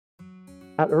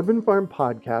At Urban Farm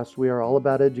Podcast, we are all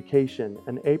about education,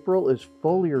 and April is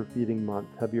foliar feeding month.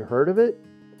 Have you heard of it?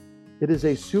 It is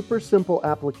a super simple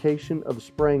application of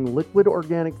spraying liquid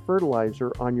organic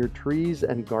fertilizer on your trees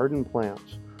and garden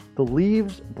plants. The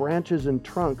leaves, branches, and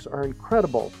trunks are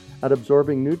incredible at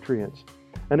absorbing nutrients.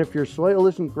 And if your soil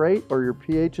isn't great or your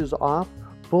pH is off,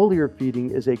 foliar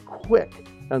feeding is a quick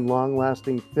and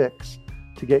long-lasting fix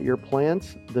to get your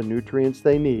plants the nutrients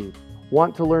they need.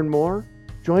 Want to learn more?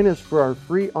 Join us for our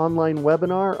free online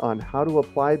webinar on how to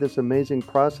apply this amazing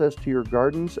process to your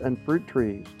gardens and fruit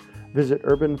trees. Visit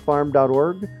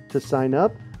urbanfarm.org to sign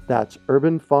up. That's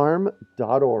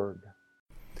urbanfarm.org.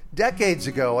 Decades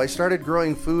ago, I started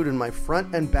growing food in my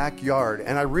front and backyard,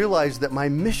 and I realized that my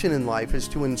mission in life is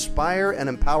to inspire and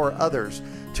empower others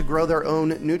to grow their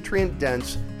own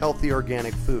nutrient-dense, healthy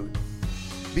organic food.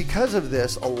 Because of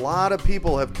this, a lot of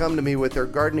people have come to me with their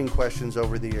gardening questions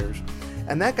over the years,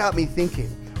 and that got me thinking,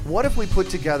 what if we put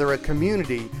together a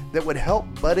community that would help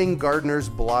budding gardeners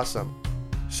blossom?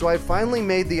 So I finally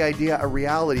made the idea a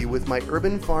reality with my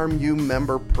Urban Farm U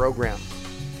member program.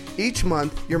 Each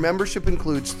month, your membership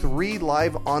includes 3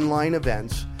 live online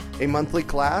events, a monthly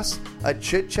class, a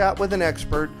chit-chat with an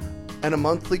expert, and a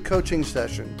monthly coaching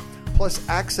session, plus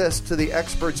access to the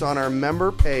experts on our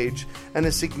member page and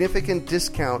a significant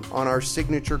discount on our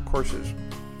signature courses.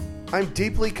 I'm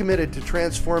deeply committed to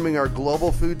transforming our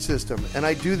global food system, and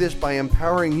I do this by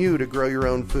empowering you to grow your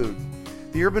own food.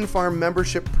 The Urban Farm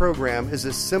membership program is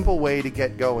a simple way to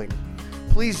get going.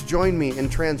 Please join me in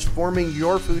transforming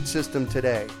your food system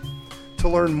today. To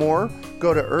learn more,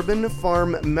 go to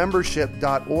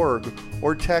urbanfarmmembership.org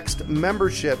or text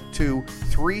membership to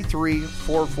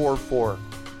 33444.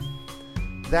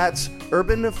 That's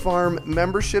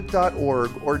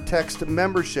urbanfarmmembership.org or text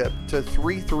membership to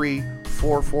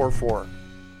 33444.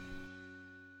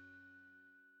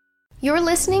 You're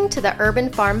listening to the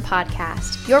Urban Farm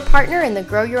Podcast, your partner in the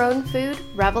Grow Your Own Food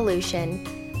revolution.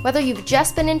 Whether you've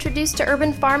just been introduced to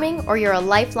urban farming or you're a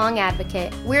lifelong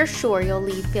advocate, we're sure you'll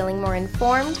leave feeling more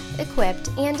informed, equipped,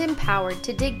 and empowered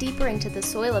to dig deeper into the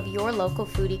soil of your local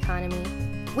food economy.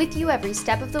 With you every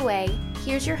step of the way,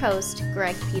 here's your host,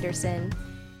 Greg Peterson.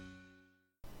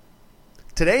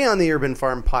 Today on the Urban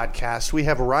Farm Podcast, we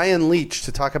have Ryan Leach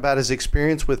to talk about his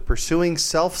experience with pursuing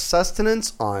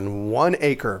self-sustenance on 1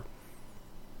 acre.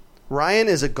 Ryan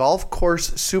is a golf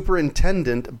course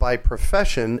superintendent by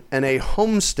profession and a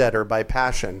homesteader by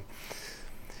passion.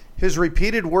 His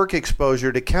repeated work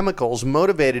exposure to chemicals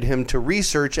motivated him to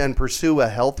research and pursue a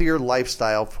healthier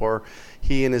lifestyle for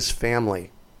he and his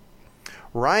family.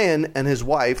 Ryan and his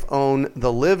wife own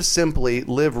the Live Simply,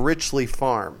 Live Richly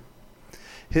farm.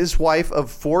 His wife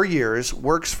of 4 years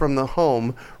works from the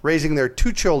home, raising their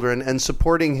 2 children and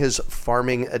supporting his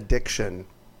farming addiction.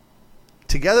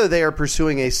 Together, they are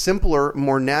pursuing a simpler,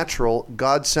 more natural,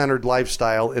 God-centered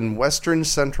lifestyle in western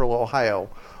central Ohio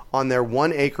on their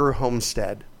 1 acre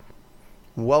homestead.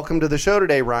 Welcome to the show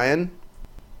today, Ryan.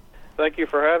 Thank you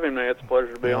for having me. It's a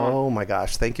pleasure to be on. Oh my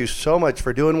gosh, thank you so much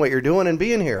for doing what you're doing and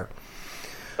being here.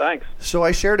 Thanks. So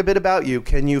I shared a bit about you.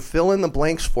 Can you fill in the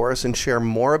blanks for us and share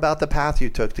more about the path you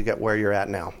took to get where you're at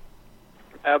now?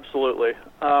 Absolutely.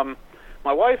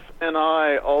 My wife and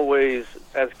I always,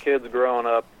 as kids growing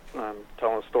up,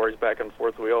 telling stories back and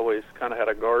forth, we always kind of had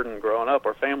a garden growing up.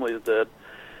 Our families did.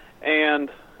 And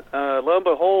lo and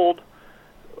behold,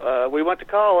 we went to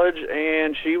college,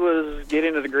 and she was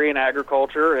getting a degree in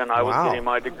agriculture, and I was getting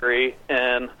my degree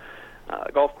in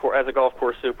as a golf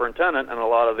course superintendent, and a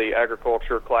lot of the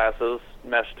agriculture classes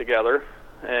meshed together.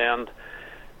 And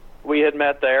we had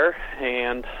met there,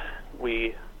 and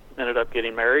we ended up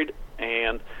getting married.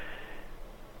 And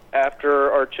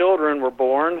after our children were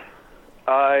born,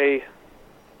 I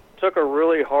took a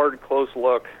really hard, close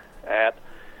look at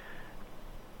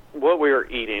what we were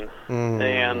eating,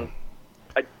 and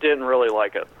I didn't really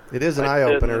like it. It is an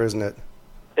eye-opener, isn't it?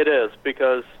 It is,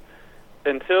 because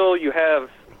until you have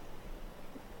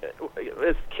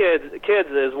it's kids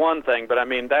is one thing, but I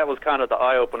mean, that was kind of the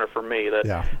eye-opener for me,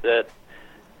 that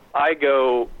I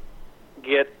go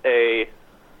get a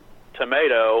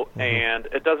tomato, and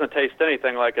it doesn't taste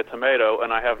anything like a tomato,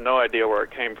 and I have no idea where it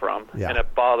came from. And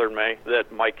it bothered me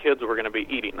that my kids were going to be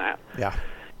eating that.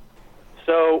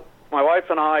 So my wife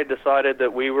and I decided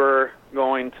that we were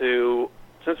going to,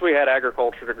 since we had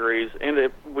agriculture degrees,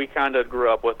 and we kind of grew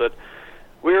up with it,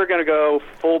 we were going to go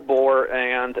full bore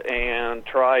and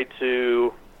try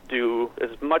to do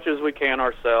as much as we can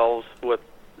ourselves with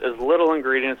as little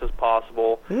ingredients as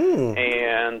possible,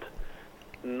 and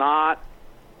not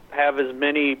have as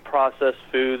many processed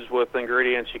foods with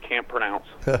ingredients you can't pronounce.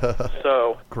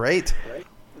 So great.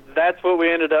 that's what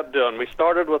we ended up doing. We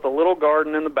started with a little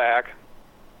garden in the back,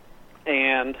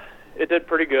 and it did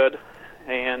pretty good.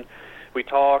 And we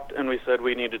talked, and we said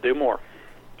we need to do more.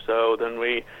 So then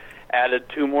we added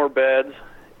 2 more beds,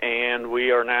 and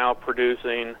we are now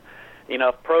producing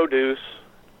enough produce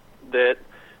that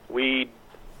we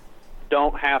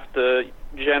don't have to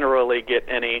generally get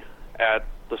any at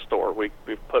the store. We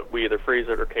either freeze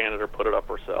it or can it or put it up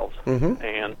ourselves. Mm-hmm.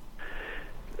 And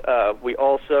we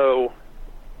also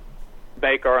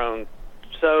make our own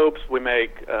soaps. We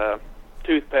make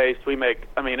toothpaste. We make,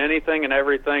 anything and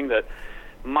everything that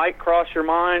might cross your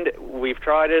mind. We've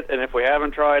tried it, and if we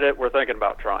haven't tried it, we're thinking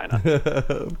about trying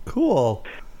it. Cool.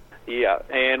 Yeah,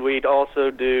 and we'd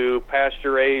also do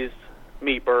pasture-raised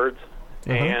meat birds,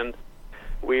 and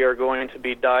we are going to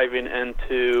be diving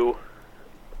into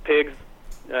pigs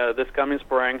this coming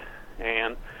spring,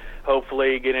 and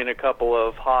hopefully getting a couple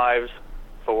of hives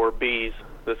for bees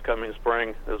this coming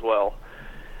spring as well.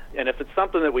 And if it's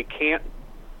something that we can't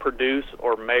produce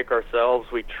or make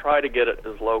ourselves, we try to get it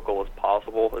as local as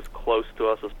possible, as close to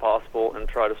us as possible, and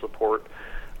try to support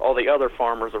all the other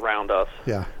farmers around us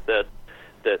that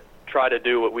try to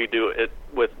do what we do it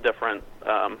with different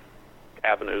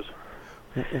avenues.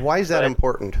 Why is that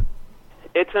important?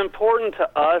 It's important to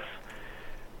us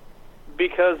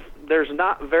because there's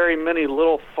not very many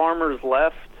little farmers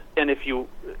left, and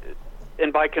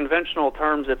by conventional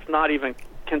terms, it's not even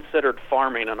considered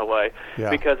farming in a way,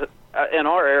 because in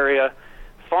our area,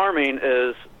 farming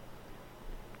is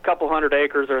a couple hundred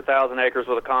acres or 1,000 acres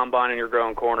with a combine, and you're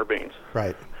growing corn or beans.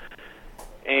 Right.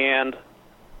 And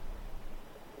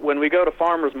when we go to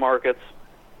farmers markets,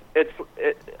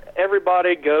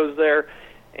 everybody goes there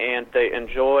and they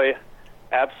enjoy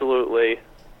absolutely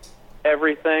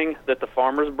everything that the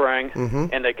farmers bring,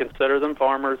 and they consider them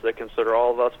farmers. They consider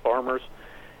all of us farmers,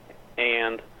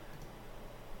 and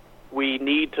we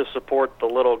need to support the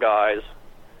little guys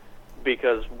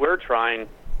because we're trying,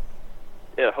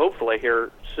 hopefully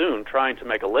here soon, trying to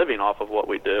make a living off of what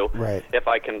we do. Right.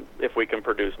 If we can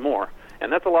produce more.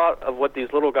 And that's a lot of what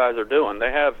these little guys are doing.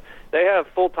 They have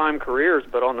full-time careers,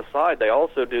 but on the side they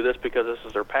also do this because this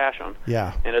is their passion.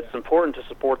 Yeah. And it's important to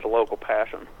support the local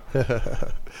passion.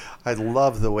 I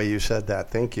love the way you said that.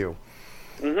 Thank you.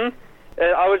 Mm-hmm.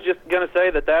 I was just going to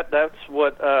say that's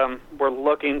what we're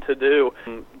looking to do.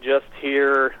 Just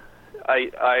here,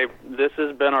 this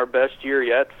has been our best year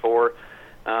yet for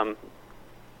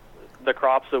the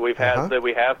crops that we've had that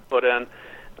we have put in.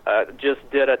 Just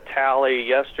did a tally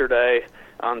yesterday.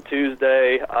 On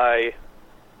Tuesday, my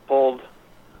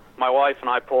wife and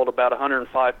I pulled about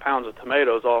 105 pounds of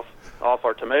tomatoes off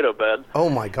our tomato bed. Oh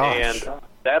my gosh! And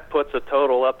that puts a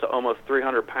total up to almost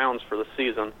 300 pounds for the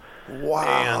season.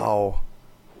 Wow!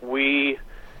 And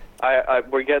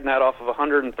we're getting that off of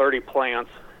 130 plants,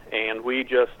 and we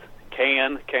just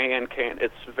can.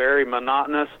 It's very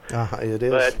monotonous. It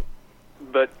is.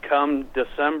 But come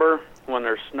December, when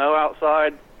there's snow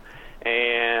outside,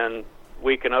 and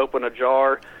we can open a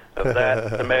jar of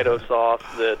that tomato sauce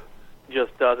that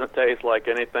just doesn't taste like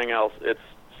anything else. It's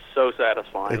so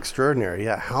satisfying. Extraordinary,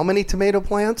 yeah. How many tomato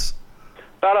plants?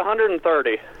 About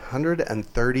 130.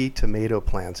 130 tomato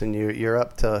plants, and you're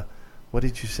up to, what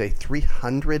did you say,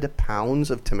 300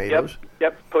 pounds of tomatoes?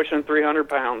 Yep, pushing 300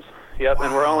 pounds. Yep, wow.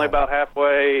 And we're only about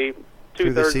halfway,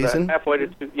 through the season? Halfway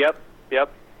to yep.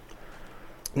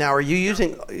 Now, are you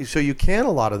using, so you can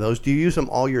a lot of those, do you use them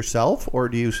all yourself, or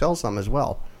do you sell some as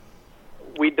well?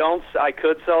 We don't. I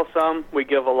could sell some. We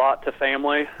give a lot to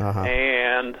family,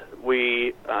 and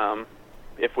we,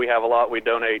 if we have a lot, we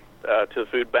donate to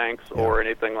food banks or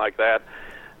anything like that.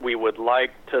 We would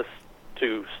like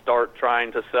to start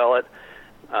trying to sell it.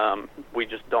 We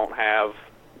just don't have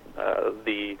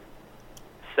the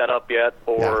setup yet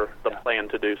or the plan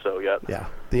to do so yet. Yeah,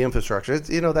 the infrastructure.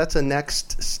 That's a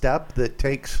next step that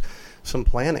takes some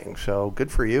planning. So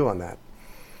good for you on that.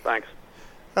 Thanks.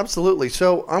 Absolutely.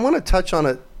 So I want to touch on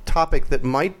a topic that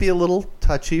might be a little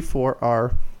touchy for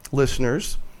our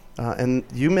listeners. And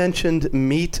you mentioned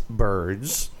meat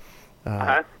birds.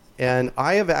 And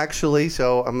I have actually,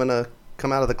 so I'm going to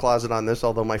come out of the closet on this,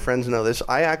 although my friends know this.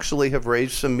 I actually have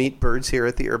raised some meat birds here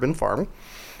at the Urban Farm.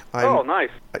 Nice.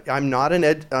 I'm not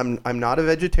I'm not a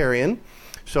vegetarian,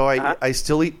 so I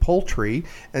still eat poultry.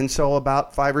 And so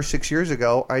about 5 or 6 years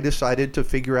ago, I decided to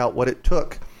figure out what it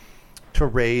took to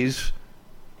raise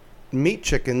meat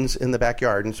chickens in the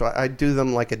backyard. And so I do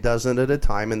them like a dozen at a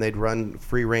time, and they'd run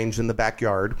free range in the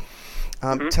backyard.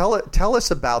 Tell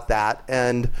us about that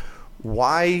and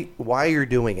why you're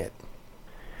doing it.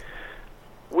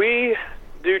 We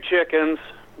do chickens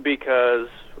because,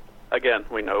 again,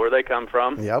 we know where they come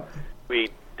from. Yep. We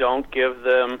don't give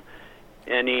them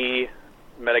any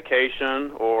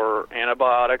medication or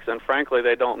antibiotics, and frankly,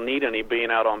 they don't need any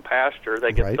being out on pasture.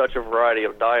 They get such a variety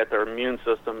of diet, their immune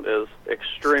system is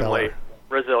extremely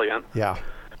resilient. Yeah.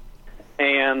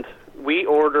 And we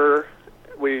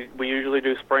usually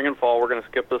do spring and fall. We're going to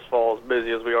skip this fall as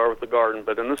busy as we are with the garden,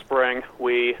 but in the spring,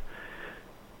 we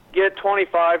get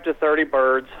 25 to 30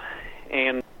 birds,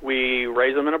 and we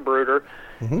raise them in a brooder,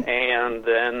 and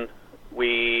then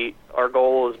our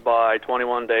goal is by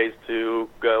 21 days to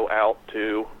go out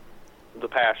to the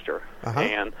pasture.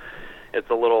 And it's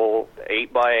a little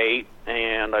 8x8,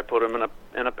 and I put them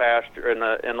in a pasture in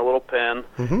a little pen,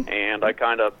 and I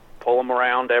kind of pull them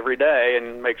around every day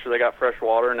and make sure they got fresh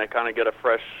water and they kind of get a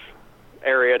fresh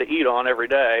area to eat on every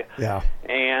day. Yeah.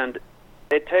 And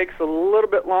it takes a little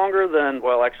bit longer than,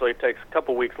 well, actually it takes a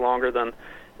couple weeks longer than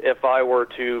if I were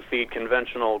to feed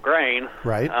conventional grain.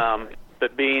 Right.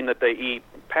 But being that they eat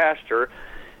pasture,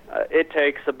 it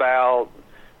takes about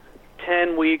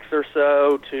 10 weeks or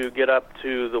so to get up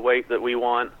to the weight that we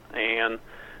want, and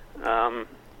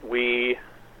we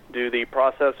do the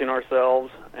processing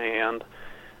ourselves, and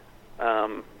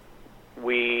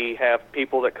we have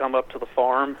people that come up to the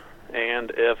farm,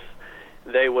 and if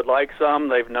they would like some,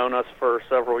 they've known us for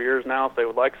several years now, if they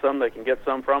would like some, they can get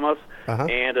some from us,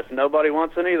 and if nobody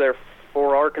wants any, they're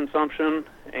for our consumption,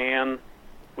 and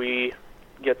we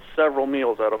get several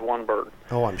meals out of one bird.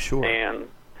 Oh, I'm sure. And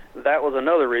that was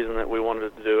another reason that we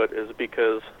wanted to do it, is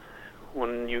because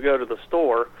when you go to the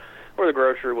store or the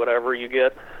grocery, whatever, you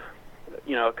get,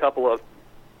 a couple of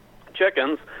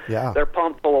chickens. Yeah. They're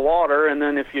pumped full of water, and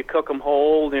then if you cook them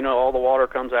whole, all the water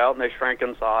comes out and they shrink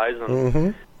in size,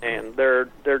 and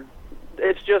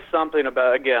it's just something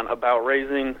about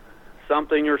raising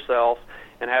something yourself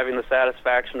and having the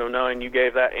satisfaction of knowing you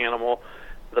gave that animal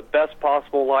the best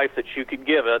possible life that you could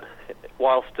give it,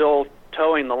 while still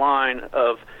towing the line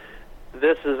of,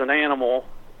 this is an animal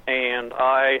and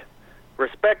I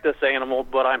respect this animal,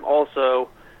 but I'm also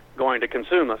going to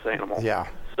consume this animal. Yeah.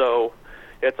 So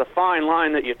it's a fine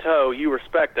line that you tow. You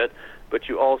respect it, but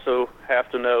you also have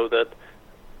to know that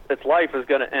its life is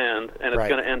going to end, and it's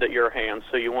going to end at your hands,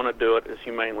 so you want to do it as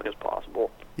humanely as possible.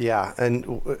 Yeah,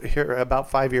 and here about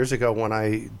 5 years ago when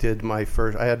I did my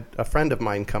first, I had a friend of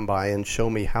mine come by and show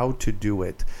me how to do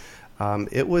it.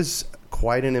 It was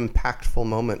quite an impactful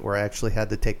moment where I actually had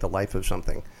to take the life of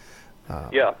something.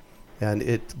 And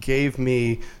it gave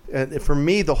me, for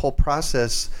me, the whole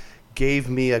process gave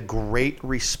me a great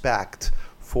respect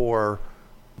for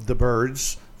the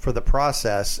birds, for the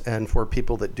process, and for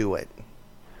people that do it.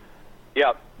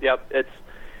 Yep.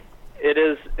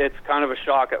 It's kind of a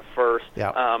shock at first.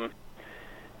 Yeah.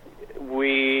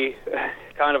 We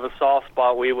kind of a soft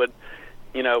spot. We would,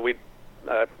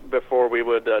 before we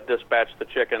would dispatch the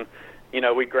chicken,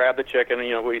 we grab the chicken,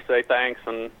 we say thanks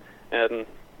and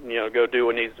go do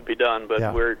what needs to be done.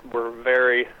 But we're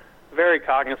very, very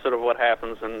cognizant of what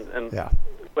happens and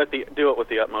do it with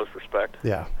the utmost respect.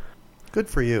 Yeah. Good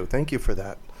for you. Thank you for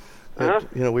that.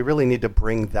 We really need to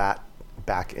bring that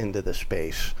back into the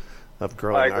space of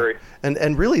growing. I agree.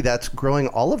 And really that's growing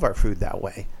all of our food that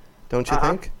way. Don't you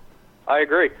think? I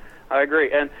agree.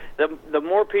 And the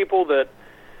more people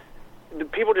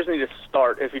people just need to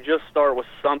start. If you just start with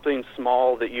something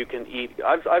small that you can eat.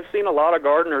 I've seen a lot of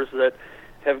gardeners that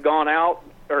have gone out,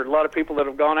 or a lot of people that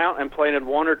have gone out and planted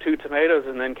 1 or 2 tomatoes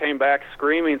and then came back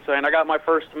screaming, saying, I got my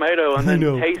first tomato, and then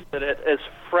tasted it as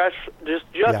fresh, just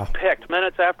picked,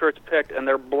 minutes after it's picked, and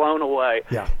they're blown away.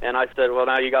 Yeah. And I said, well,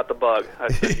 now you got the bug. I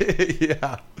said,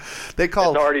 yeah. They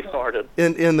call, it's already started.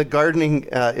 In the gardening,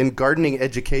 in gardening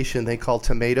education, they call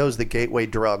tomatoes the gateway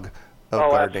drug of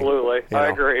gardening. Absolutely. I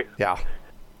agree. Yeah.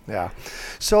 Yeah.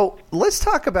 So let's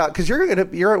talk about, because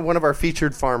you're one of our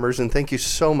featured farmers, and thank you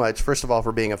so much, first of all,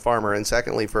 for being a farmer, and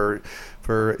secondly, for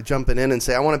jumping in and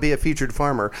say, I want to be a featured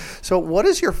farmer. So what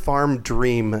does your farm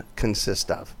dream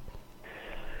consist of?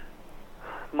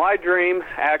 My dream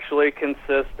actually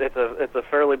consists, it's a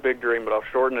fairly big dream, but I'll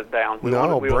shorten it down. We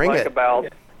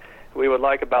would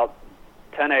like about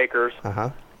 10 acres.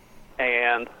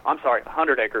 And, I'm sorry,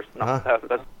 100 acres. No,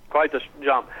 that's quite the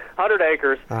jump. 100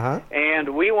 acres,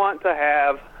 and we want to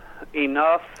have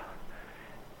enough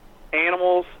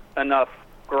animals, enough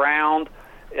ground,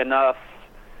 enough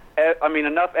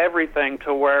everything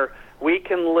to where we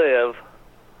can live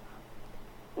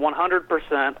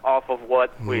 100% off of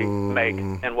what we make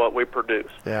and what we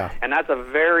produce. Yeah. And that's a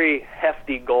very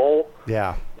hefty goal.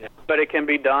 Yeah. But it can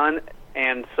be done,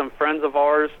 and some friends of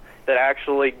ours that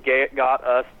actually got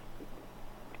us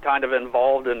kind of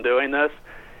involved in doing this,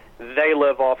 they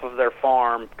live off of their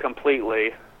farm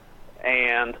completely,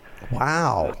 and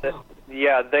wow,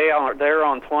 they're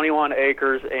on 21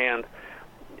 acres, and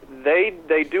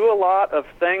they do a lot of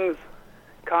things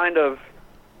kind of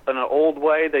in an old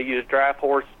way. They use draft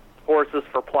horses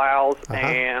for plows,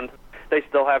 and they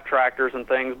still have tractors and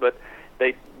things, but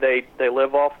they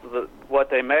live off what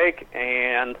they make,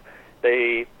 and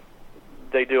they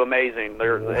do amazing.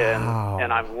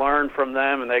 And I've learned from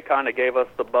them, and they kind of gave us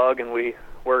the bug, and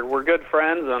we're good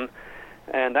friends,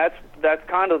 and that's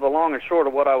kind of the long and short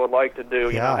of what I would like to do.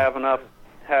 You know,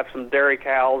 have some dairy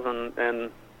cows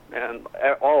and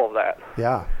all of that.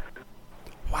 Yeah.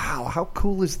 Wow, how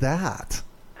cool is that?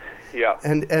 Yeah.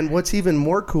 And what's even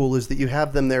more cool is that you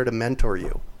have them there to mentor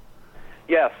you.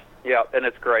 Yes. Yeah, and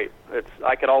it's great.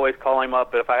 I could always call him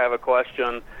up if I have a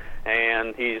question,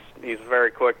 and he's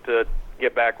very quick to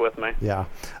get back with me. Yeah.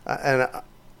 And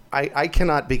I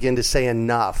cannot begin to say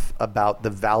enough about the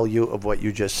value of what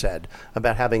you just said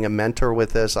about having a mentor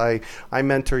with this. I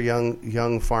mentor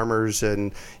young farmers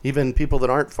and even people that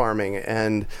aren't farming.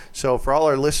 And so for all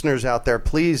our listeners out there,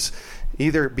 please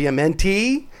either be a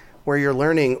mentee where you're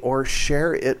learning or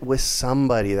share it with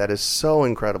somebody. That is so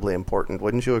incredibly important.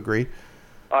 Wouldn't you agree?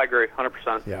 I agree,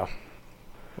 100%. Yeah.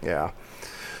 Yeah.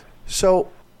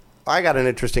 So I got an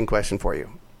interesting question for you.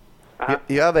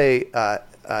 You have a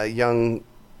young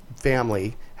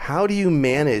family. How do you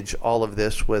manage all of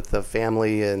this with a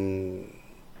family in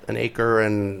an acre?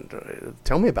 And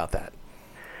tell me about that.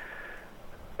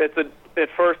 At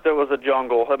first it was a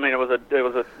jungle. I mean, it was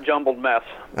a jumbled mess.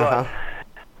 But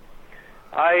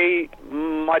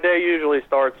my day usually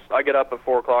starts. I get up at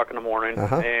 4:00 in the morning,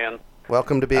 and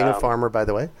welcome to being a farmer, by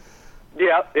the way.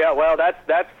 Yeah. Well,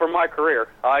 that's for my career.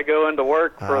 I go into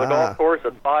work for the golf course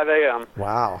at 5 a.m.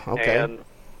 Wow. Okay.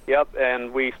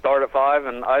 And we start at 5,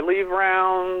 and I leave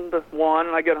around 1,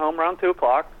 and I get home around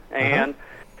 2:00. And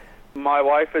my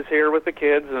wife is here with the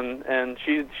kids, and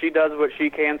she does what she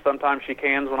can. Sometimes she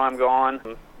cans when I'm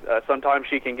gone. Sometimes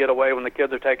she can get away when the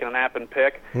kids are taking a nap and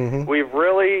pick. We've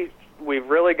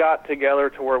really got together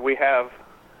to where we have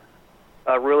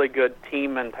a really good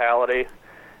team mentality,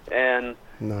 and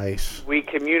nice. We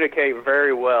communicate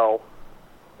very well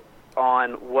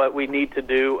on what we need to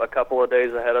do a couple of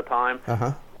days ahead of time,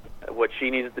 what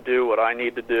she needs to do, what I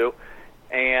need to do,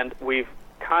 and we've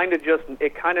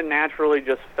it kind of naturally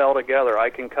just fell together. I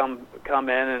can come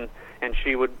in and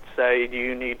she would say, "Do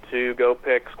you need to go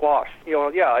pick squash?"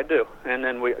 Yeah, I do. And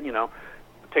then we,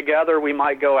 together we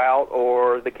might go out,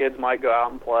 or the kids might go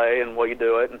out and play, and we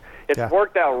do it. And it's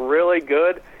worked out really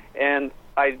good. And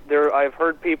I've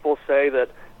heard people say that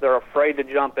they're afraid to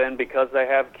jump in because they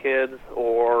have kids,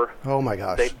 or oh my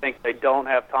gosh, they think they don't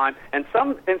have time. And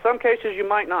in some cases you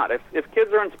might not. If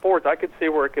kids are in sports, I could see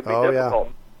where it could be difficult.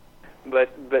 Yeah.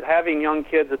 But having young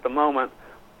kids at the moment,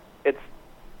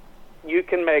 you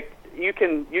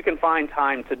can find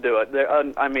time to do it.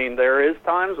 There is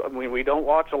times. I mean, we don't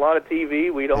watch a lot of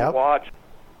TV. We don't watch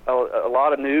a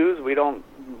lot of news. We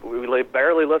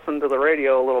barely listen to the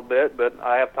radio a little bit, but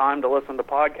I have time to listen to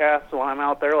podcasts when I'm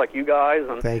out there, like you guys.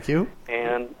 And thank you.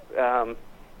 And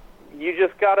you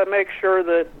just got to make sure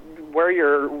that where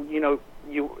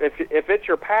if it's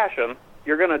your passion,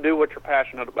 you're going to do what you're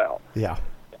passionate about. Yeah.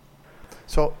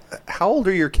 So, how old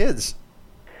are your kids?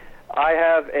 I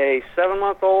have a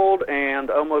 7-month-old and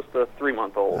almost a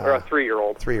 3-month-old, or a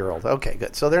 3-year-old. 3-year-old. Okay,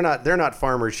 good. So they're not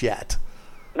farmers yet.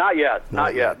 Not yet,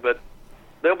 but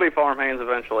they'll be farm hands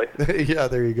eventually. Yeah,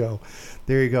 there you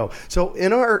go. So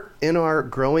in our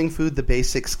Growing Food the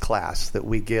Basics class that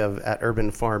we give at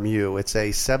Urban Farm U, it's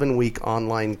a 7-week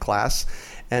online class,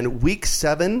 and week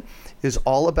 7 is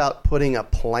all about putting a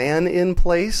plan in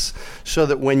place so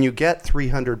that when you get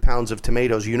 300 pounds of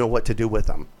tomatoes, you know what to do with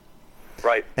them.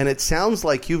 Right. And it sounds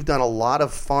like you've done a lot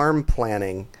of farm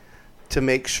planning to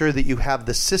make sure that you have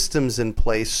the systems in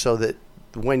place so that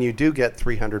when you do get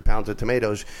 300 pounds of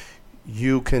tomatoes,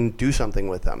 you can do something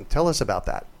with them. Tell us about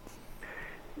that.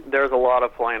 There's a lot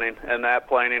of planning, and that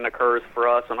planning occurs for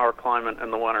us in our climate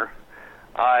in the winter.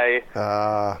 I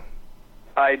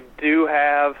do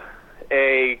have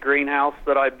a greenhouse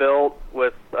that I built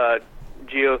with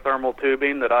geothermal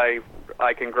tubing that I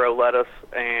can grow lettuce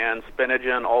and spinach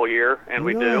in all year, and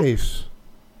we do.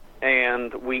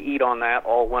 And we eat on that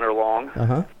all winter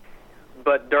long.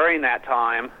 But during that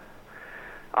time,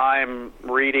 I'm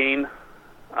reading,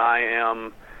 I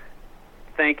am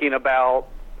thinking about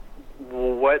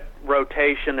what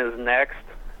rotation is next,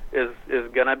 is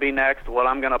going to be next, what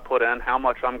I'm going to put in, how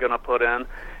much I'm going to put in,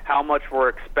 how much we're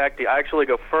expecting. I actually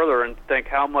go further and think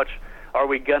how much are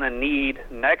we going to need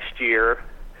next year,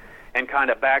 and kind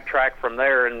of backtrack from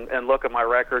there and look at my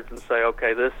records and say,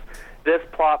 okay, this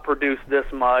plot produced this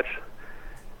much.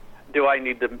 Do I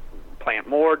need to plant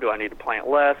more? Do I need to plant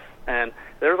less? and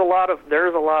there's a lot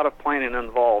of planning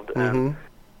involved, and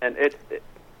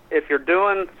if you're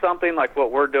doing something like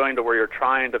what we're doing, to where you're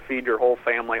trying to feed your whole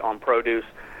family on produce,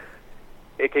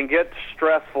 it can get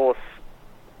stressful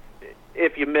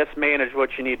if you mismanage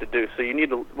what you need to do. So you need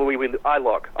to. I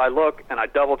look, and I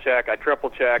double check, I triple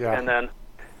check, and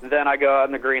then I go out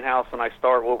in the greenhouse and I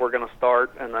start what we're going to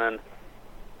start, and then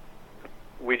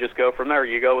we just go from there.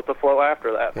 You go with the flow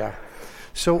after that. Yeah.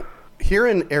 So here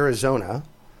in Arizona,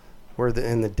 we're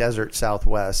in the desert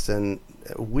Southwest, and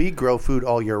we grow food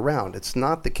all year round. It's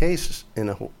not the case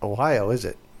in Ohio, is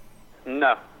it?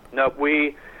 No.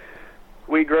 We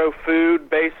grow food.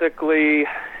 Basically,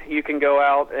 you can go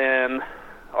out, and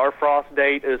our frost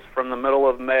date is from the middle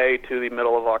of May to the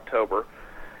middle of October.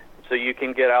 So you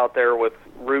can get out there with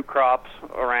root crops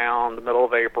around the middle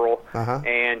of April,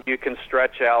 and you can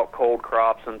stretch out cold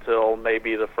crops until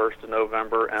maybe the 1st of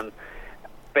November. And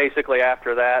basically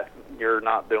after that, you're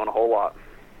not doing a whole lot.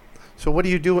 So what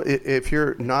do you do if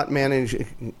you're not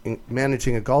managing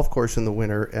a golf course in the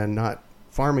winter and not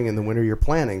farming in the winter? You're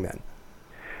planning then?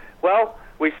 Well,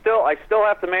 I still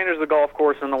have to manage the golf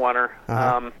course in the winter.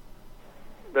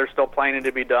 There's still planning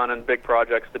to be done and big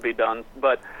projects to be done,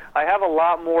 but I have a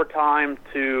lot more time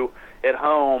at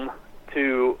home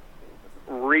to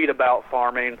read about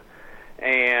farming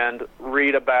and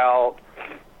read about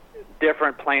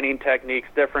different planning techniques,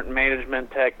 different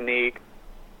management technique.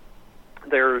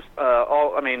 There's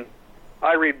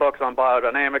I read books on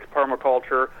biodynamics,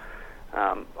 permaculture,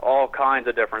 all kinds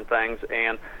of different things,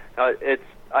 and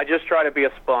I just try to be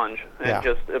a sponge and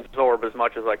just absorb as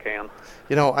much as I can.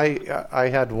 I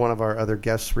had one of our other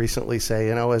guests recently say,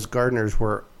 as gardeners,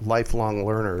 we're lifelong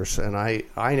learners, and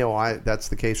I know that's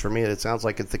the case for me, and it sounds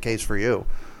like it's the case for you.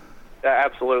 Yeah,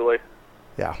 absolutely.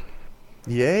 Yeah.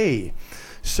 Yay.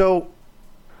 So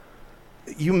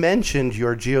you mentioned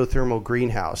your geothermal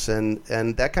greenhouse, and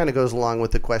that kind of goes along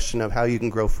with the question of how you can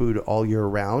grow food all year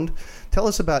round. Tell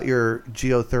us about your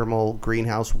geothermal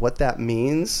greenhouse, what that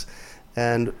means.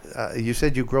 And you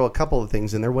said you grow a couple of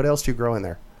things in there. What else do you grow in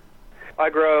there? I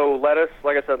grow lettuce,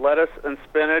 like I said, lettuce and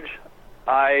spinach.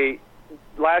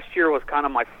 Last year was kind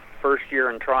of my first year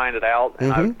in trying it out,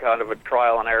 and I was kind of a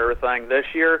trial and error thing. This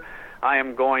year, I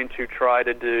am going to try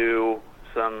to do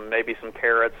maybe some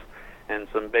carrots and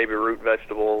some baby root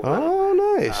vegetables. Oh,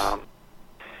 nice.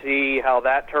 See how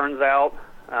that turns out.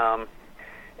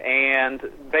 And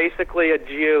basically a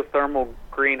geothermal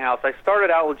greenhouse. I started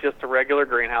out with just a regular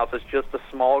greenhouse. It's just a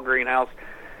small greenhouse.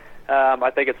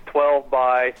 I think it's 12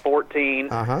 by 14,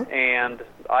 and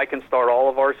I can start all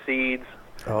of our seeds.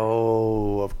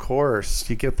 Oh, of course.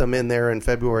 You get them in there in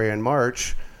February and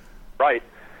March. Right.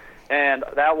 And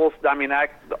that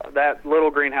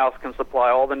little greenhouse can supply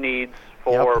all the needs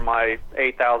for my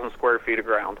 8,000 square feet of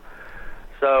ground.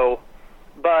 So,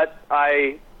 but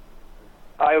I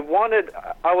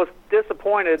was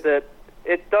disappointed that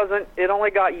it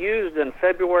only got used in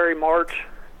February, March,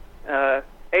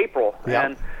 April.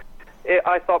 And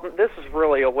I thought, this is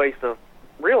really a waste of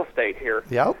real estate here.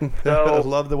 Yep. So, I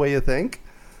love the way you think.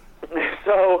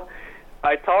 So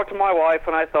I talked to my wife,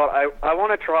 and I thought, I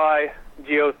want to try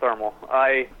geothermal.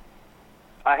 I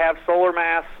have solar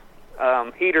mass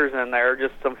heaters in there,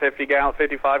 just some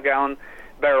 55-gallon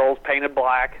barrels painted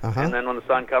black, and then when the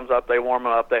sun comes up, they warm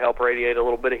them up. They help radiate a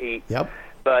little bit of heat. Yep.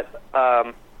 But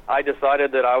I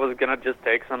decided that I was going to just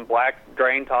take some black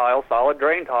solid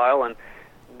drain tile, and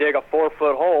dig a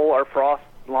 4-foot hole. Our frost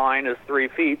line is 3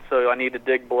 feet, so I need to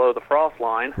dig below the frost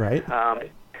line. Right.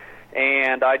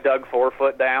 And I dug 4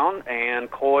 foot down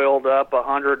and coiled up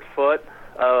 100 foot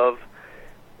of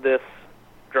this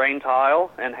drain tile,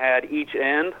 and had each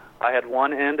end. I had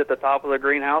one end at the top of the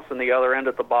greenhouse and the other end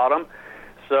at the bottom.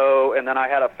 So, and then I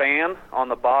had a fan on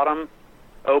the bottom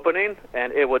opening,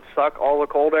 and it would suck all the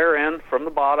cold air in from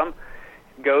the bottom,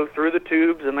 go through the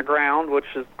tubes in the ground,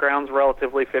 ground's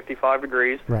relatively 55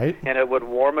 degrees, right, and it would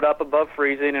warm it up above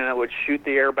freezing, and it would shoot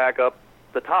the air back up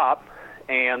the top,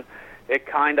 and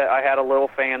I had a little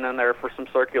fan in there for some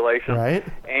circulation, right,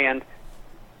 and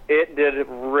it did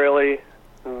really,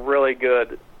 really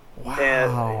good. Wow.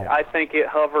 And I think it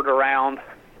hovered around.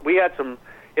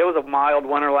 It was a mild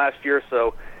winter last year,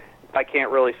 so I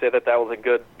can't really say that was a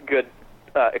good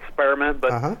experiment,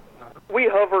 but we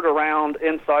hovered around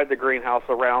inside the greenhouse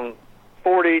around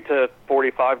 40 to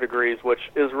 45 degrees, which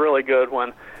is really good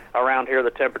when around here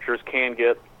the temperatures can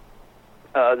get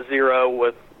zero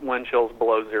with wind chills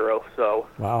below zero. So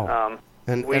wow.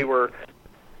 We were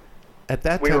at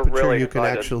that temperature really you can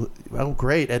excited. actually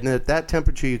great. And at that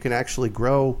temperature you can actually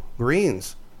grow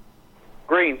greens.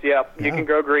 Greens, yeah. You can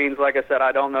grow greens. Like I said,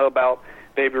 I don't know about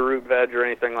baby root veg or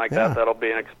anything like that. That'll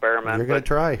be an experiment. You're going to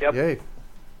try. Yep. Yay.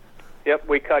 Yep,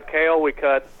 we cut kale, we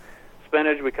cut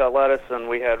spinach, we cut lettuce, and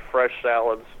we had fresh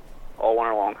salads all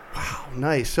winter long. Wow,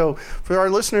 nice. So for our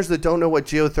listeners that don't know what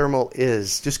geothermal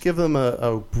is, just give them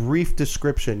a brief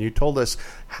description. You told us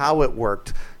how it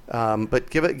worked,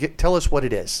 but tell us what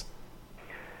it is.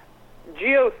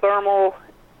 Geothermal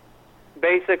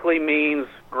basically means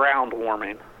ground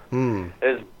warming.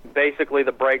 Is basically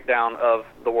the breakdown of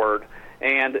the word.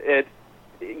 And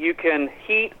you can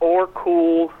heat or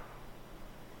cool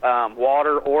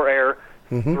water or air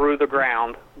through the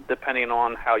ground, depending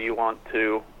on how you want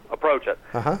to approach it.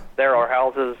 There are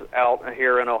houses out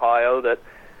here in Ohio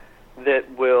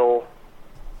that will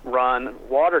run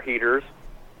water heaters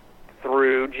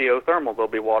through geothermal. There'll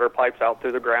be water pipes out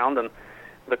through the ground, and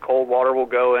the cold water will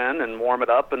go in and warm it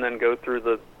up and then go through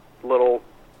the little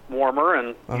warmer,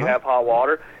 and you have hot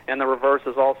water. And the reverse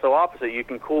is also opposite. You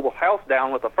can cool the house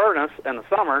down with a furnace in the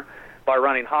summer by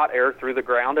running hot air through the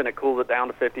ground, and it cools it down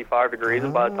to 55 degrees,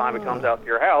 and by the time it comes out to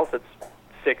your house, it's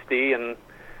 60, and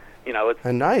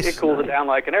it cools it down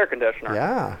like an air conditioner.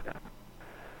 Yeah.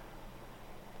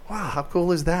 Wow, how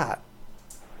cool is that?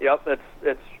 Yep,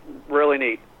 it's really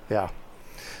neat. Yeah.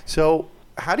 So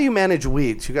how do you manage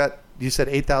weeds? You said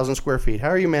 8,000 square feet. How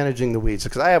are you managing the weeds?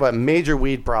 Because I have a major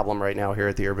weed problem right now here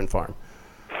at the Urban Farm.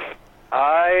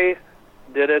 I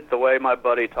did it the way my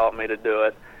buddy taught me to do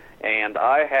it, and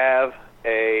I have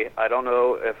I don't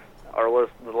know if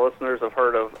the listeners have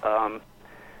heard of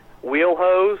wheel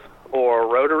hose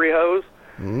or rotary hose.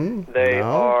 They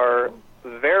are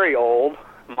very old.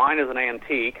 Mine is an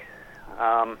antique.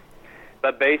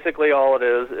 But basically all it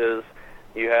is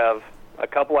you have a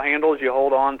couple of handles you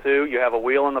hold on to, you have a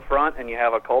wheel in the front, and you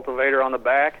have a cultivator on the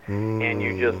back, and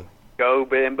you just go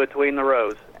in between the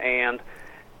rows. And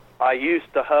I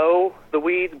used to hoe the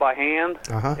weeds by hand,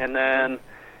 and then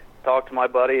talked to my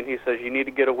buddy, and he says, you need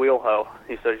to get a wheel hoe.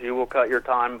 He says, you will cut your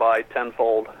time by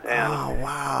tenfold. And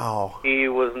wow. He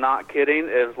was not kidding.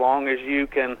 As long as you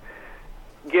can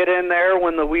get in there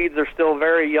when the weeds are still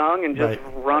very young and just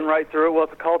run right through it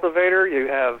with the cultivator, you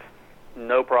have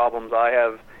no problems. I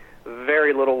have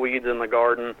very little weeds in the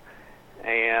garden,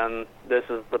 and this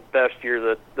is the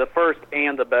first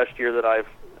and the best year that I've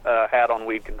had on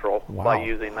weed control by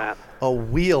using that. A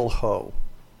wheel hoe.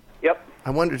 Yep. I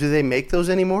wonder, do they make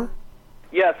those anymore?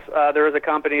 Yes, there is a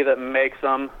company that makes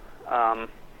them. I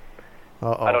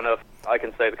don't know if I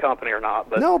can say the company or not,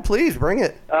 but no, please bring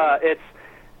it. It's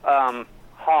Hoss,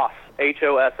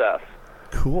 Hoss.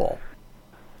 Cool.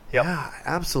 Yep. Yeah,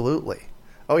 absolutely.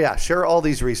 Oh yeah, share all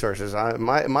these resources.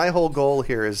 My whole goal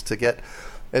here is to get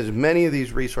as many of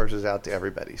these resources out to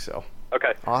everybody. So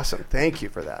okay, awesome. Thank you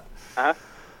for that.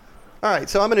 All right,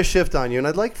 so I'm going to shift on you, and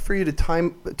I'd like for you to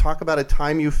talk about a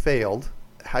time you failed,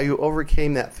 how you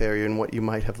overcame that failure, and what you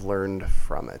might have learned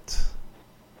from it.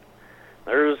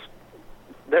 There's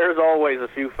always a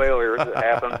few failures that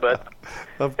happen, but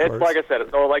it's like I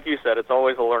said, like you said, it's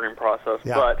always a learning process.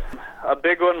 Yeah. But a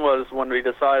big one was when we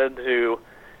decided to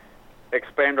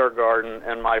expand our garden,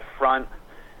 and my front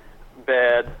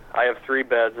bed, I have 3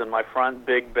 beds, in my front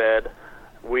big bed,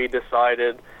 we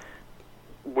decided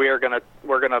we're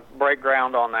gonna break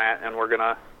ground on that, and we're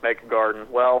gonna make a garden.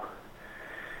 Well,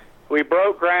 we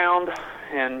broke ground,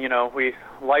 and we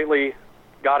lightly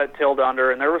got it tilled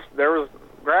under, and there was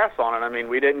grass on it. I mean,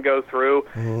 we didn't go through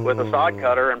with a sod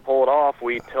cutter and pull it off.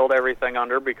 We tilled everything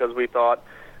under because we thought,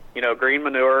 green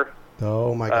manure.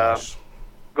 Oh my gosh.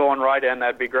 Going right in,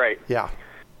 that'd be great. Yeah.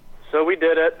 So we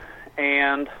did it,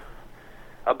 and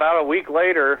about a week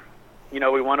later,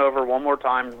 we went over one more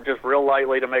time, just real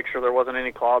lightly to make sure there wasn't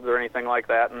any clods or anything like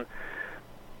that, and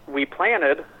we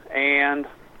planted, and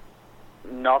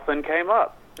nothing came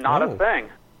up. Not a thing.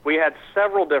 We had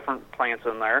several different plants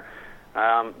in there.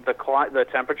 The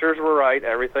temperatures were right,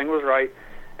 everything was right,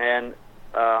 and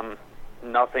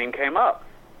nothing came up.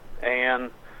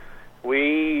 And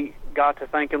we got to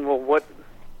thinking, well,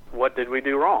 what did we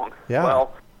do wrong? Yeah.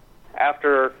 Well,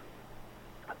 after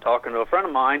talking to a friend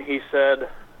of mine, he said,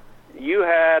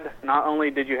 not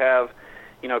only did you have,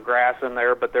 grass in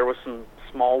there, but there was some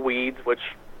small weeds, which,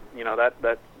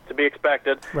 that to be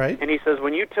expected. Right. And he says,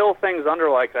 when you till things under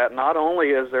like that, not only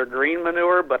is there green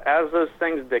manure, but as those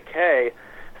things decay,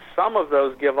 some of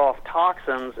those give off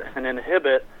toxins and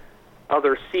inhibit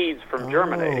other seeds from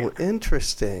germinating. Oh,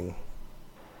 interesting.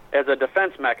 As a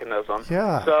defense mechanism.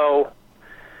 Yeah. So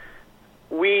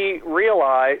we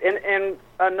realized, and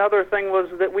another thing was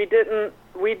that we didn't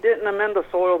amend the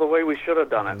soil the way we should have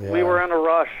done it. Yeah. We were in a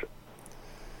rush.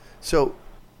 So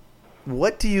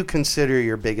what do you consider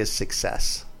your biggest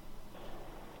success?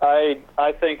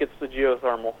 I think it's the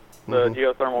geothermal. the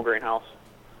geothermal greenhouse.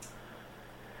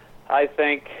 I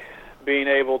think being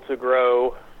able to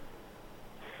grow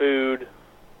food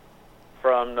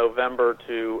from November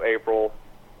to April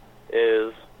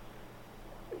is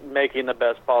making the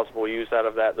best possible use out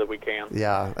of that we can.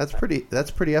 Yeah, that's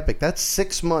pretty epic. That's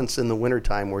 6 months in the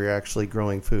wintertime where you're actually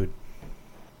growing food.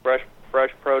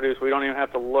 Fresh produce. We don't even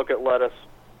have to look at lettuce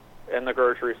in the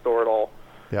grocery store at all.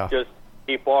 Yeah. Just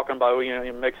keep walking by.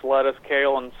 You mix lettuce,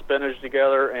 kale, and spinach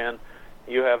together, and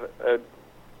you have a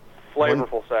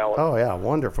flavorful salad. Oh yeah,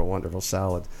 wonderful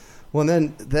salad. Well,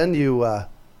 then you,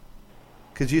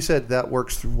 because you said that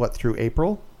works through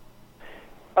April.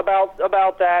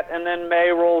 About that, and then May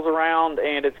rolls around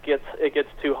and it gets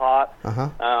too hot,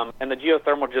 and the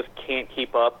geothermal just can't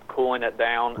keep up cooling it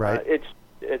down. Right.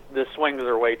 The swings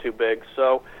are way too big.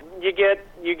 So you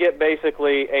get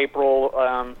basically April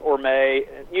or May.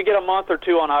 You get a month or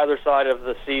two on either side of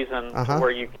the season where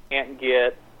you can't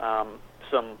get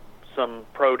some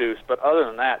produce, but other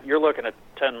than that, you're looking at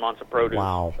 10 months of produce.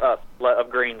 Wow.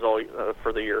 Of greens all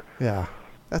for the year. Yeah,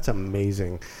 that's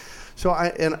amazing. So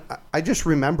I just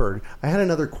remembered I had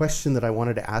another question that I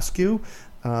wanted to ask you,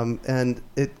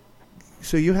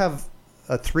 so you have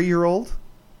a 3-year-old?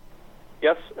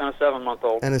 Yes, and a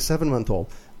 7-month-old. And a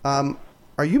 7-month-old.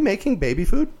 Are you making baby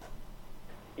food?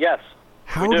 Yes.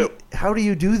 How do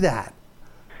you do that?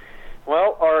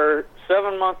 Well, our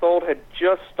 7-month-old had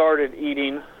just started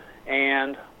eating,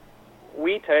 and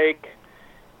we take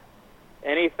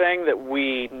anything that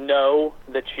we know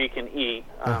that she can eat.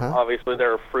 Obviously,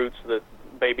 there are fruits that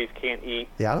babies can't eat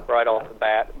right off the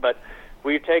bat, but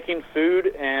we're taking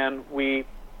food and we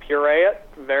puree it,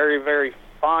 very, very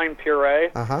fine puree,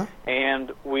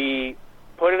 and we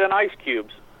put it in ice cube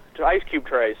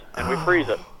trays, and we freeze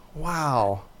it.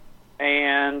 Wow.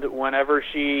 And whenever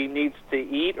she needs to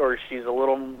eat or she's a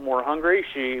little more hungry,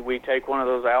 we take one of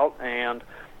those out and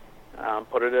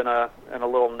put it in a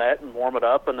little net and warm it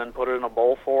up, and then put it in a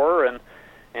bowl for her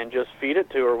and just feed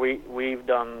it to her. We've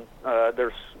done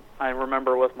I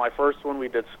remember with my first one we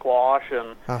did squash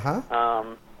and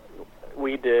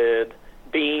we did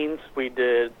beans, we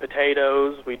did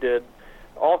potatoes, we did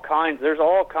all kinds. There's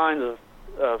all kinds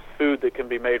of food that can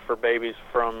be made for babies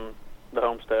from the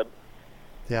homestead.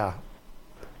 Yeah.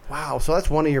 Wow. So that's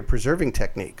one of your preserving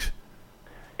techniques.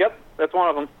 Yep, that's one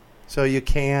of them. So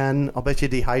I'll bet you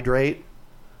dehydrate.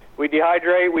 We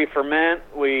dehydrate, we ferment,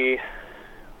 we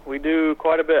do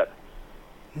quite a bit.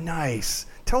 Nice.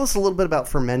 Tell us a little bit about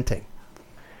fermenting.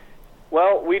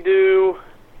 Well, we do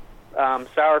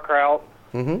sauerkraut,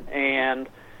 and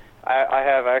I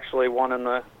have actually one in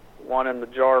the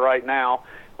jar right now.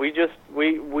 We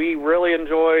really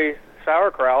enjoy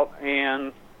sauerkraut,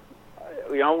 and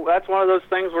that's one of those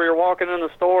things where you're walking in the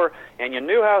store and you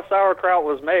knew how sauerkraut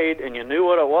was made and you knew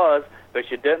what it was, but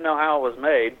you didn't know how it was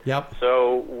made. Yep.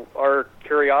 So our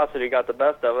curiosity got the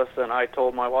best of us, and I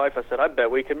told my wife, I said, I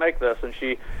bet we can make this. And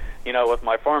she, with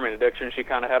my farming addiction, she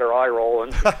kind of had her eye roll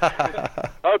and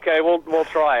okay, we'll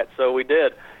try it. So we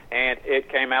did, and it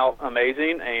came out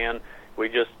amazing, and we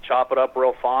just chop it up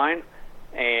real fine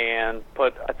and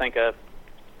put, I think, a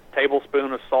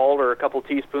tablespoon of salt or a couple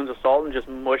teaspoons of salt and just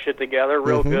mush it together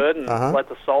real good and let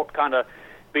the salt kind of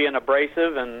be an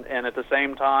abrasive and at the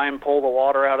same time pull the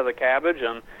water out of the cabbage,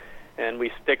 and we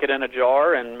stick it in a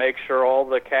jar and make sure all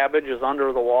the cabbage is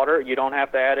under the water. You don't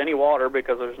have to add any water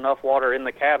because there's enough water in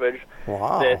the cabbage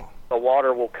that the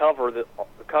water will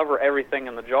cover everything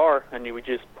in the jar, and you would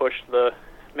just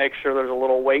make sure there's a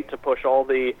little weight to push all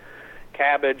the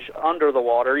cabbage under the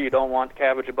water. You don't want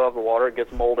cabbage above the water. It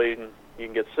gets moldy and you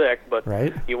can get sick, but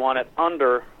you want it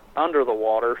under the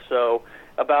water. So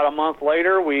about a month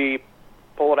later, we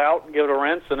pull it out and give it a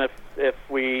rinse, and if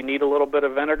we need a little bit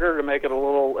of vinegar to make it a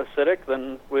little acidic,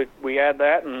 then we add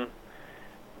that, and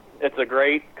it's a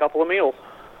great couple of meals.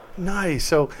 Nice.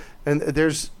 So, and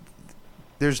there's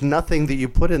nothing that you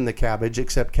put in the cabbage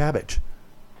except cabbage.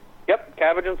 Yep,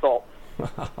 cabbage and salt.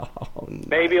 Oh, nice.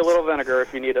 Maybe a little vinegar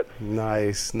if you need it.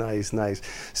 Nice.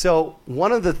 So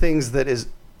one of the things that is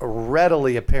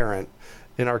readily apparent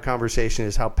in our conversation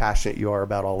is how passionate you are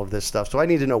about all of this stuff. So I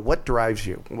need to know what drives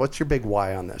you. What's your big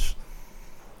why on this?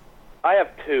 I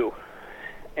have two,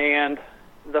 and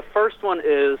the first one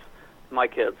is my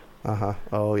kids.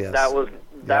 Oh yes. That was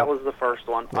the first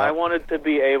one. Yep. I wanted to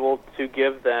be able to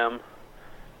give them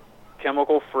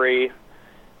chemical-free,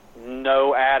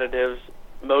 no additives,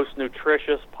 most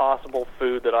nutritious possible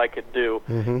food that I could do,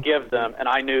 give them, and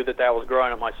I knew that was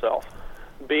growing it myself.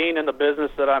 Being in the business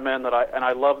that I'm in,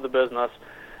 I love the business.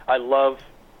 I've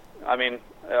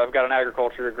got an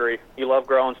agriculture degree. You love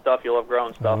growing stuff, you love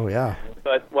growing stuff. Oh, yeah.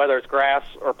 But whether it's grass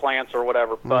or plants or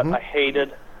whatever. But I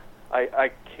hated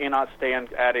I cannot stand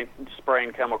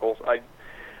spraying chemicals.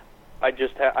 I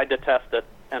detest it,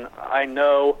 and I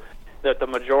know that the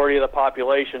majority of the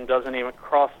population doesn't even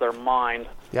cross their mind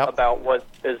about what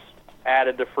is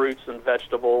added to fruits and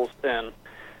vegetables, and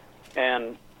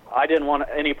I didn't want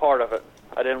any part of it.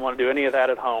 I didn't want to do any of that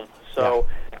at home. So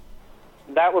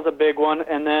that was a big one,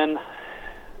 and then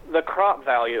the crop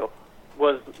value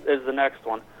is the next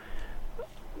one.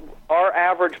 Our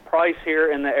average price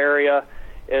here in the area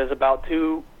is about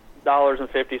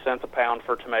 $2.50 a pound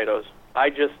for tomatoes.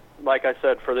 Like I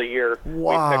said, for the year, we picked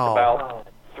about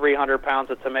 300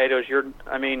 pounds of tomatoes. You're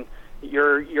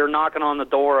knocking on the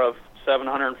door of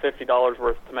 $750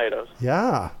 worth of tomatoes.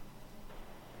 Yeah.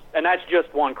 And that's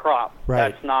just one crop.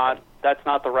 Right. That's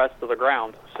not the rest of the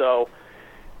ground. So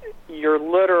you're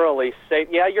literally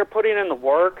you're putting in the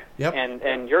work,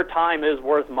 and your time is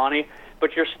worth money,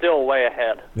 but you're still way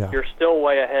ahead. Yeah. You're still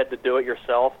way ahead to do it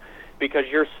yourself, because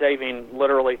you're saving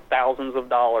literally thousands of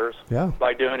dollars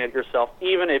by doing it yourself.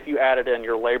 Even if you added in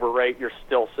your labor rate, you're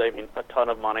still saving a ton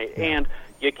of money, and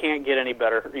you can't get any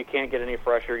better. You can't get any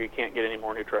fresher. You can't get any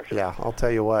more nutritious. Yeah, I'll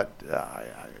tell you what,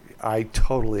 I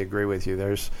totally agree with you.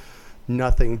 There's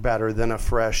nothing better than a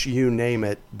fresh, you name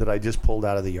it, that I just pulled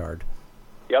out of the yard.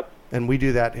 Yep. And we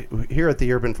do that here at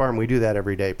the Urban Farm. We do that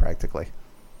every day practically.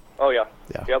 Oh, yeah.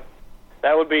 Yep.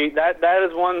 That would be that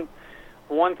is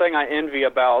one thing I envy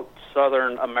about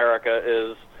Southern America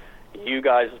is you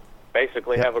guys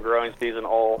basically have a growing season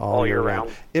all year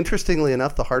round. Interestingly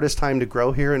enough, the hardest time to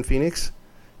grow here in Phoenix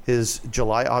is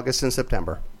July, August, and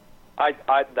September.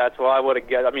 That's what I would have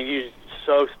guessed. I mean, you're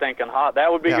so stinking hot.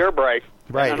 That would be your break.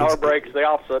 Right. And our break's the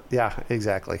opposite. Yeah,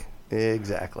 exactly.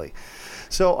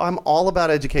 So I'm all about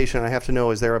education. I have to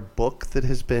know, is there a book that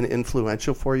has been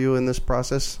influential for you in this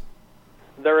process?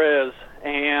 There is,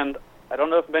 and I don't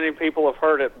know if many people have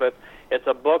heard it, but it's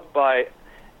a book by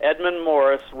Edmund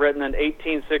Morris written in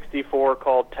 1864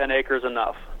 called 10 Acres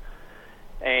Enough.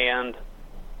 And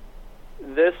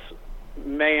this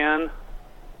man,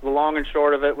 the long and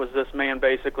short of it was this man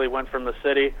basically went from the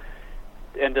city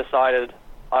and decided,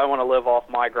 I want to live off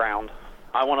my ground.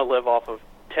 I want to live off of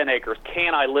 10 acres.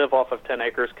 Can I live off of 10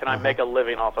 acres? Can I make a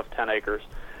living off of 10 acres?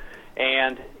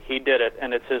 And he did it,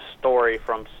 and it's his story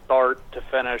from start to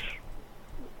finish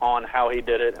on how he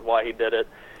did it and why he did it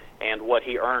and what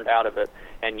he earned out of it.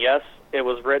 And yes, it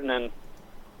was written in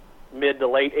mid to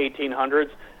late 1800s,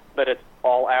 but it's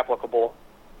all applicable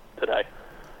today.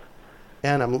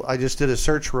 And I just did a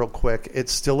search real quick.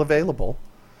 It's still available.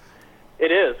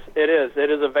 It is. It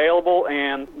is available,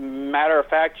 and matter of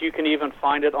fact, you can even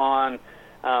find it on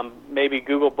maybe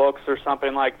Google Books or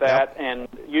something like that. And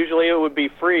usually it would be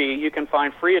free. You can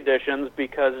find free editions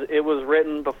because it was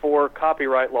written before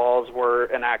copyright laws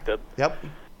were enacted. Yep.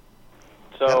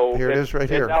 So here it is right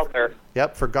here. It's out there.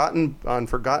 Yep, on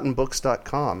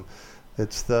ForgottenBooks.com.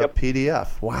 It's the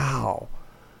PDF. Wow.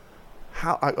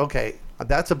 Okay,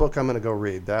 that's a book I'm going to go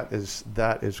read. That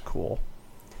is cool.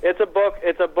 It's a book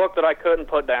that I couldn't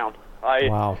put down.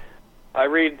 Wow. I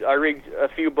read quite a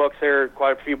few books here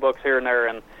and there,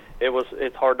 and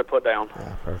it's hard to put down.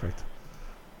 Yeah,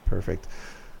 perfect.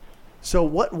 So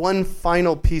what one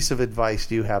final piece of advice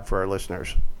do you have for our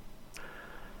listeners?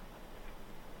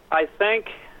 I think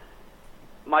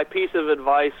my piece of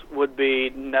advice would be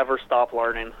never stop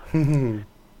learning.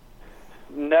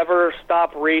 Never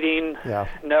stop reading. Yeah.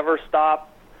 Never stop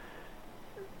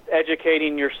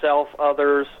educating yourself,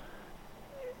 others.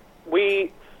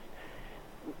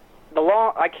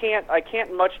 I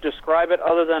can't much describe it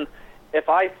other than if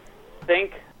I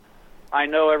think I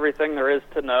know everything there is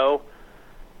to know,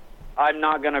 I'm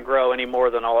not going to grow any more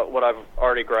than what I've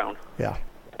already grown. Yeah.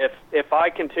 If I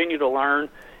continue to learn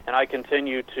and I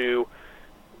continue to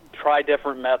try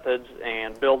different methods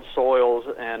and build soils,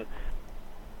 and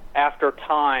after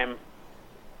time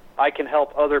I can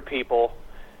help other people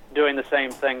doing the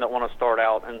same thing that want to start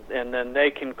out, and then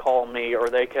they can call me or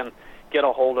they can get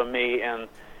a hold of me and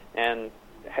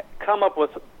come up with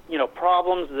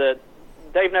problems that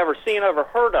they've never seen or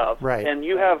heard of. Right. And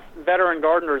you have veteran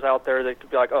gardeners out there that could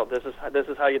be like, oh, this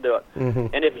is how you do it. Mm-hmm.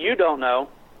 And if you don't know,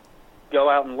 go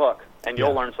out and look, and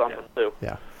you'll learn something too.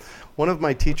 Yeah. One of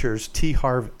my teachers, T.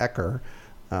 Harv Acre,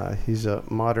 he's a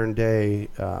modern day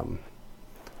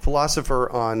philosopher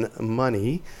on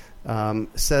money,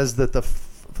 says that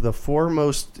the four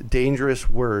most dangerous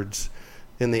words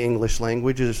in the English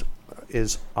language is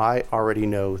I already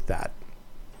know that.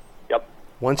 Yep.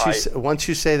 Once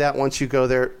you say that, once you go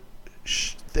there,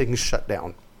 things shut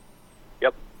down.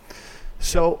 Yep.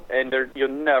 So and you'll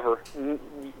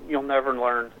never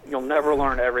learn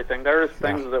everything. There's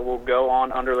things that will go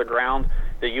on under the ground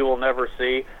that you will never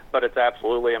see, but it's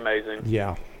absolutely amazing.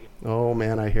 Yeah. Oh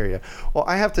man, I hear you. Well,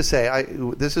 I have to say,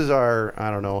 this is our,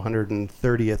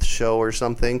 130th show or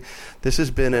something. This has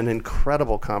been an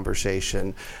incredible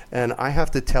conversation, and I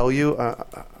have to tell you,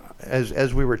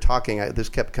 as we were talking, this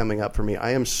kept coming up for me.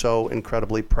 I am so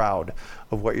incredibly proud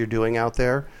of what you're doing out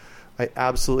there. I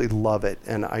absolutely love it,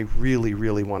 and I really,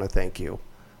 really want to thank you.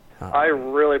 I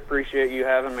really appreciate you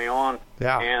having me on.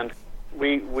 Yeah. And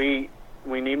we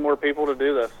need more people to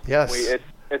do this. Yes.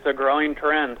 It's a growing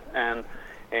trend, and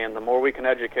the more we can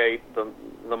educate,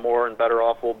 the more and better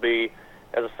off we'll be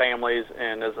as families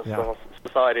and as a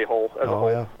society whole. As a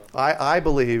whole. Yeah. I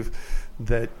believe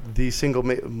that the single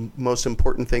most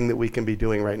important thing that we can be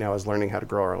doing right now is learning how to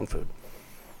grow our own food.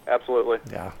 Absolutely.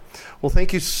 Yeah. Well,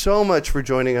 thank you so much for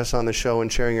joining us on the show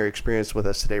and sharing your experience with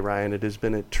us today, Ryan. It has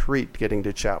been a treat getting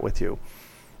to chat with you.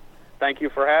 Thank you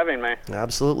for having me.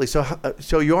 Absolutely.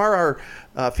 So you are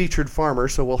our featured farmer,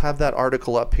 so we'll have that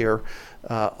article up here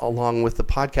along with the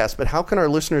podcast. But how can our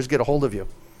listeners get a hold of you?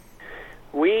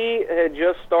 We had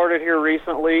just started here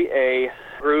recently a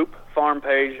group farm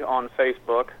page on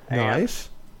Facebook. Nice.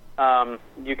 And,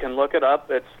 you can look it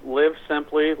up. It's Live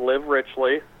Simply, Live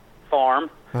Richly Farm.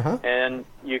 Uh-huh. And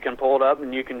you can pull it up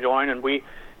and you can join. And we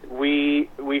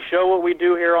show what we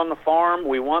do here on the farm.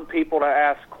 We want people to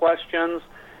ask questions.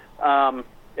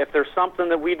 If there's something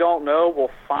that we don't know,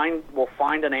 we'll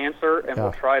find an answer, and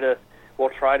we'll try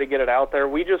to get it out there.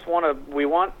 We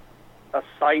want a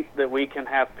site that we can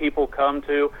have people come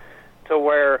to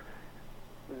where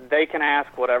they can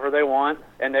ask whatever they want,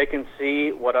 and they can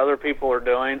see what other people are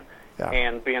doing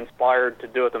and be inspired to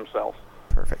do it themselves.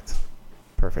 Perfect.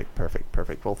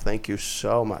 Well, thank you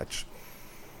so much.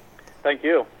 Thank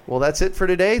you. Well, that's it for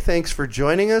today. Thanks for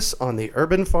joining us on the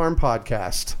Urban Farm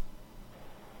Podcast.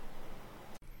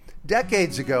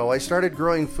 Decades ago, I started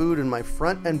growing food in my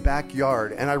front and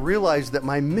backyard, and I realized that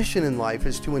my mission in life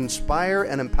is to inspire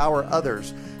and empower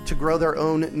others to grow their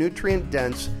own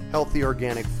nutrient-dense, healthy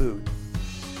organic food.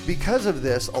 Because of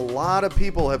this, a lot of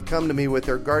people have come to me with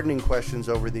their gardening questions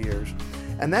over the years,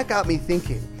 and that got me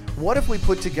thinking, what if we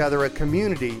put together a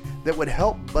community that would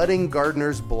help budding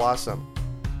gardeners blossom?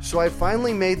 So I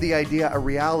finally made the idea a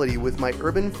reality with my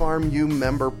Urban Farm U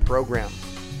member program.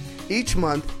 Each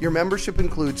month, your membership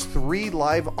includes 3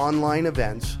 live online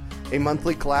events, a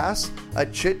monthly class, a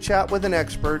chit-chat with an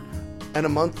expert, and a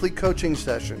monthly coaching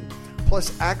session,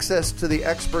 plus access to the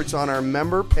experts on our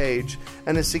member page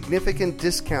and a significant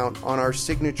discount on our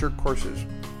signature courses.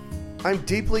 I'm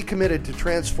deeply committed to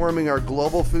transforming our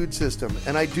global food system,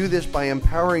 and I do this by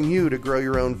empowering you to grow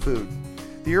your own food.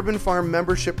 The Urban Farm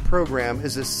membership program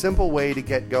is a simple way to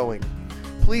get going.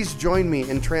 Please join me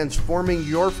in transforming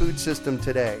your food system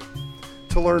today.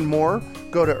 To learn more,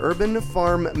 go to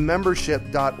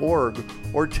urbanfarmmembership.org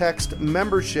or text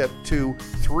membership to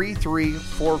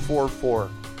 33444.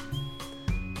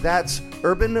 That's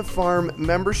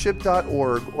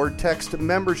urbanfarmmembership.org or text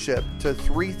membership to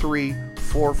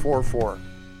 33444.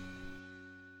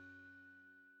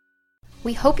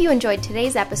 We hope you enjoyed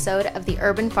today's episode of the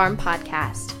Urban Farm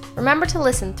Podcast. Remember to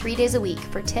listen 3 days a week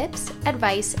for tips,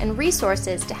 advice, and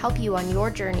resources to help you on your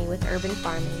journey with urban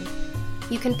farming.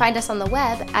 You can find us on the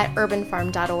web at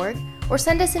urbanfarm.org or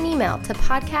send us an email to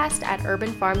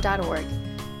podcast@urbanfarm.org.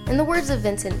 In the words of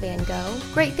Vincent van Gogh,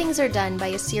 great things are done by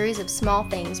a series of small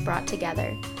things brought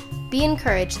together. Be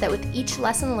encouraged that with each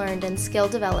lesson learned and skill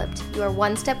developed, you are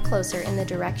one step closer in the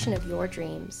direction of your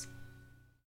dreams.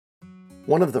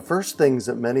 One of the first things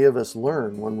that many of us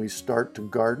learn when we start to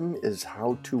garden is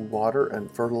how to water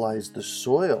and fertilize the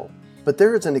soil. But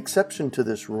there is an exception to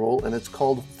this rule, and it's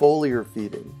called foliar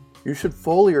feeding. You should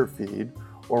foliar feed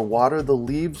or water the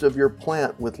leaves of your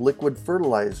plant with liquid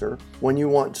fertilizer when you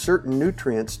want certain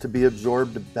nutrients to be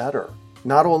absorbed better.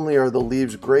 Not only are the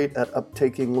leaves great at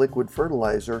uptaking liquid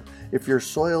fertilizer, if your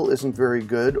soil isn't very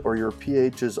good or your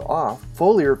pH is off,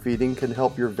 foliar feeding can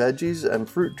help your veggies and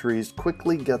fruit trees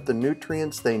quickly get the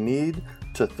nutrients they need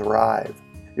to thrive.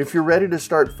 If you're ready to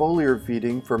start foliar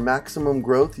feeding for maximum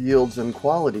growth, yields, and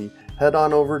quality, head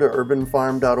on over to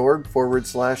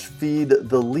urbanfarm.org/feed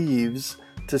the leaves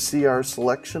to see our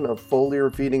selection of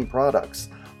foliar feeding products.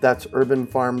 That's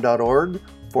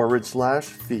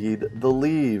urbanfarm.org/feed the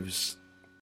leaves.